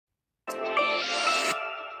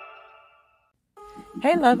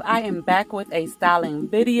Hey love, I am back with a styling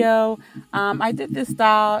video. I did this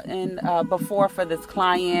style in before for this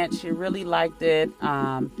client. She really liked it,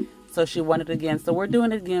 so she wanted it again. So we're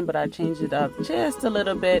doing it again, but I changed it up just a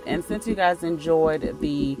little bit. And since you guys enjoyed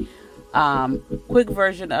the quick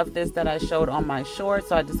version of this that I showed on my short,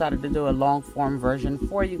 so I decided to do a long form version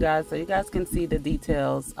for you guys so you guys can see the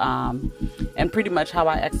details and pretty much how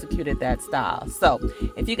I executed that style. So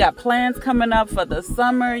if you got plans coming up for the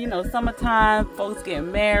summer, you know, summertime, folks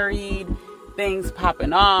getting married, things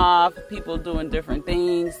popping off, people doing different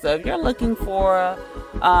things. So if you're looking for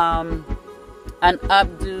an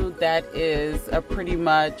updo that is pretty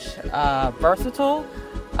much versatile,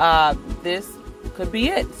 this could be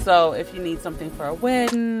it. So if you need something for a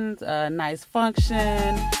wedding, a nice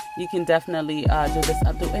function, you can definitely do this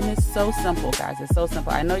updo. And it's so simple, guys. It's so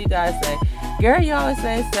simple. I know you guys say, Gary, you always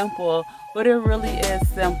say it's simple, but it really is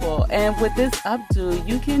simple. And with this updo,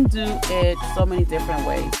 you can do it so many different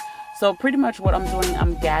ways. So pretty much what I'm doing,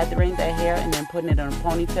 I'm gathering the hair and then putting it in a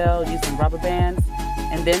ponytail using rubber bands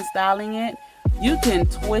and then styling it. You can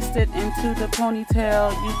twist it into the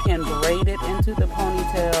ponytail. You can braid it into the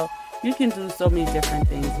ponytail. You can do so many different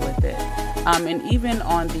things with it. And even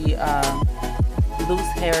on the loose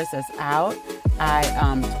hairs that's out, I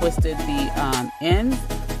twisted the ends,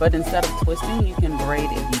 but instead of twisting, you can braid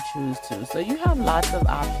if you choose to. So you have lots of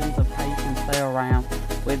options of how you can play around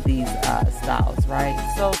with these styles, right?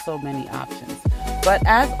 So many options. But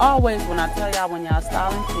as always, when I tell y'all when y'all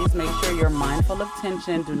styling, please make sure you're mindful of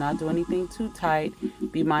tension. Do not do anything too tight.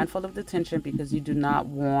 Be mindful of the tension because you do not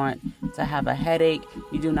want to have a headache.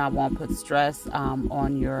 You do not want to put stress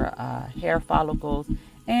on your hair follicles.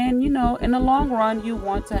 And, you know, in the long run, you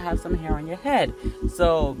want to have some hair on your head.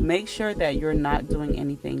 So make sure that you're not doing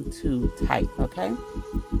anything too tight, okay?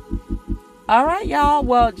 All right, y'all.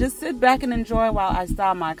 Well, just sit back and enjoy while I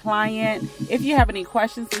style my client. If you have any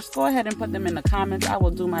questions, just go ahead and put them in the comments. I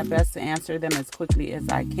will do my best to answer them as quickly as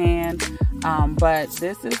I can. But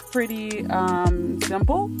this is pretty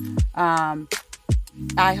simple.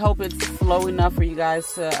 I hope it's slow enough for you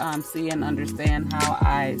guys to see and understand how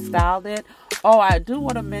I styled it. Oh, I do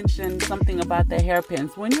want to mention something about the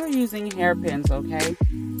hairpins. When you're using hairpins, okay,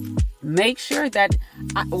 make sure that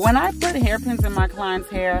when I put hairpins in my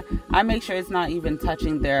client's hair, I make sure it's not even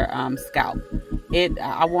touching their scalp.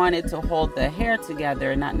 I want it to hold the hair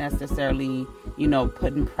together, not necessarily, you know,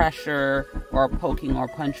 putting pressure or poking or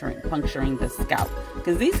puncturing the scalp.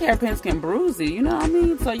 Because these hairpins can bruise you, you know what I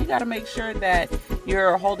mean? So you got to make sure that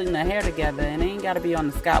you're holding the hair together, and it ain't got to be on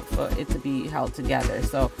the scalp for it to be held together.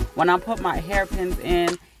 So when I put my hairpins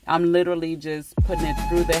in, I'm literally just putting it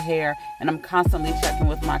through the hair, and I'm constantly checking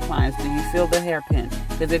with my clients. Do you feel the hairpin?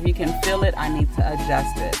 Because if you can feel it, I need to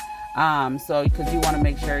adjust it. So because you want to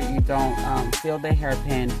make sure you don't feel the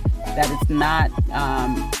hairpin, that it's not,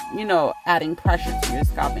 you know, adding pressure to your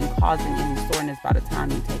scalp and causing any soreness by the time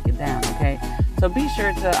you take it down, okay? So be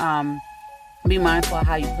sure to be mindful of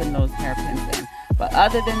how you put those hairpins in. But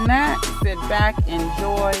other than that, sit back,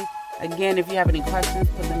 enjoy. Again, if you have any questions,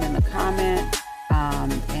 put them in the comment.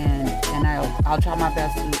 And I'll try my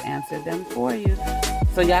best to answer them for you.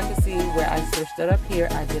 So y'all can see where I switched it up here.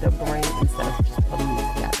 I did a braid instead of just putting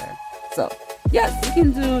it together. So yes, you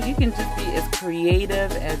can just be as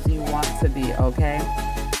creative as you want to be, okay?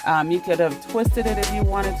 You could have twisted it if you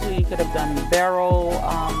wanted to. You could have done barrel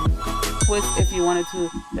twist if you wanted to.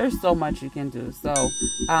 There's so much you can do. So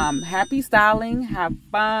happy styling, have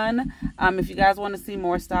fun. If you guys want to see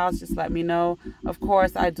more styles, just let me know. Of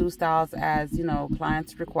course, I do styles as, you know,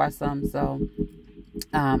 clients request them. So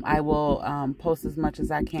I will post as much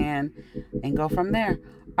as I can and go from there.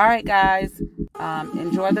 All right, guys,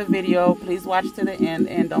 enjoy the video. Please watch to the end,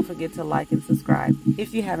 and don't forget to like and subscribe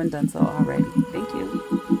if you haven't done so already. Thank you.